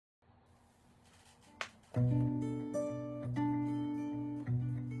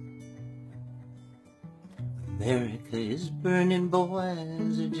America is burning,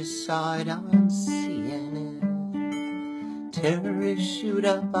 boys. I just saw it on CNN. Terrorists shoot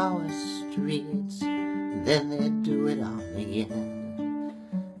up our streets, then they do it all again.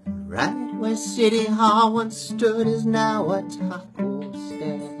 Right where City Hall once stood is now a taco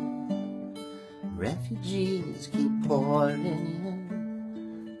stand. Refugees keep pouring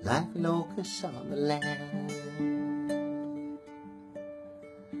in like locusts on the land.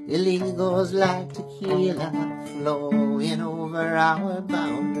 Illegals like tequila flowing over our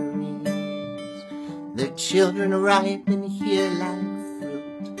boundaries. Their children ripen here like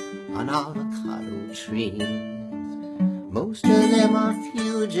fruit on avocado trees. Most of them are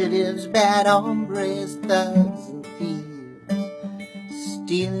fugitives, bad hombres, thugs and thieves,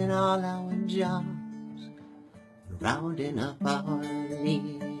 stealing all our jobs, rounding up our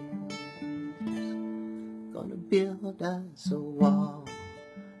leaves. Gonna build us a wall,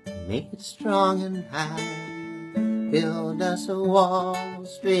 make it strong and high. Build us a wall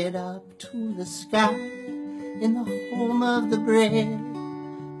straight up to the sky. In the home of the brave,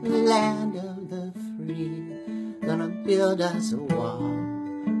 the land of the free. Gonna build us a wall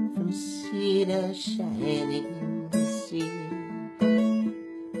from sea to shining sea.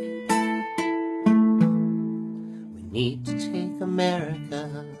 We need to take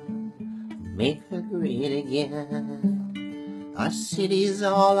America, make her great again. Our cities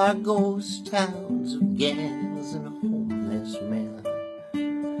all are ghost towns of gangs and homeless men.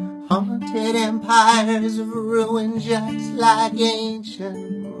 Haunted empires of ruin just like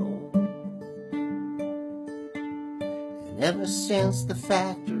ancient Rome. And ever since the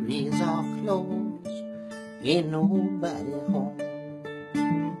factories all closed, ain't nobody home.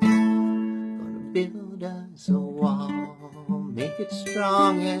 Gonna build us a wall, make it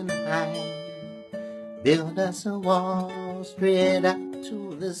strong and high. Build us a wall straight up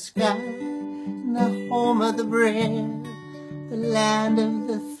to the sky. In the home of the brave, the land of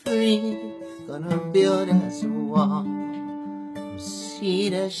the free. Gonna build us a wall from sea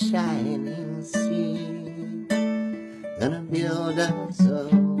to shining sea. Gonna build us a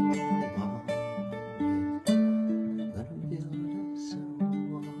wall. Gonna build us a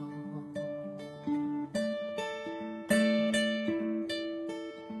wall.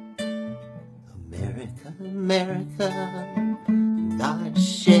 America, America, God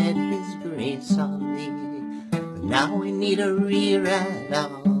shed His grace on thee, but now we need a rewrite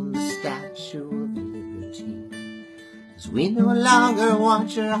on the Statue of Liberty. 'Cause we no longer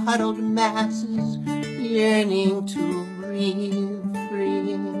want your huddled masses yearning to breathe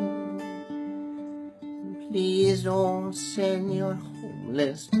free. And please don't send your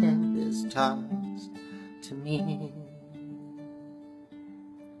homeless tempest-tossed to me.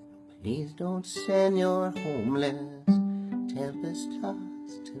 Please don't send your homeless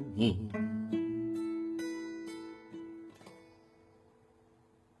tempest-tossed to me.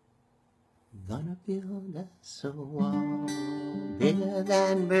 Gonna build us a wall bigger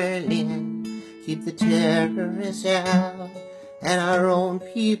than Berlin, keep the terrorists out and our own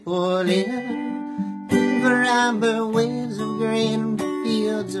people in. Over amber waves of grain,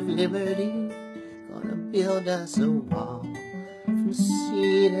 fields of liberty. Gonna build us a wall from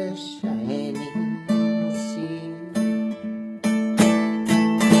sea to shining sea.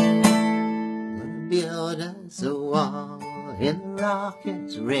 Gonna build us a wall in the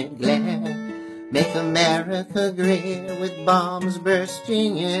rocket's red glare. Make America great with bombs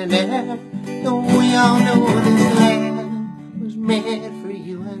bursting in air. Don't we all know this land was made for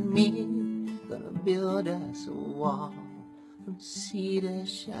you and me? Gonna build us a wall from sea to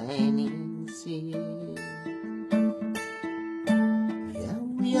shining sea.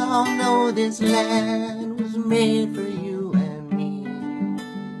 We all know this land was made for you and me.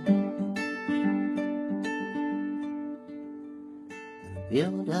 Gonna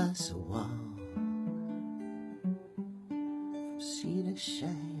build us a wall from sea to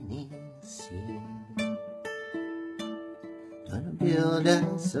shining sea. Gonna build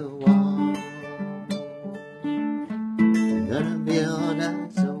us a wall. Gonna build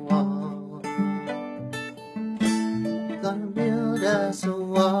us a wall. Gonna build us a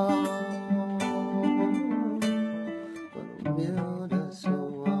wall. Gonna build us a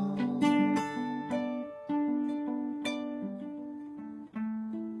wall.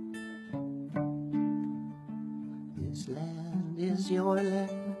 This land is your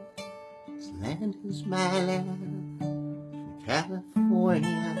land. This land is my land. From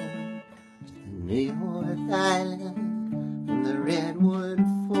California to the New York Island, from the redwood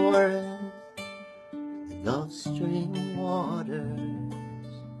forest, the Gulf Stream waters.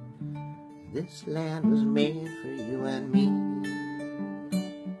 This land was made for you and me.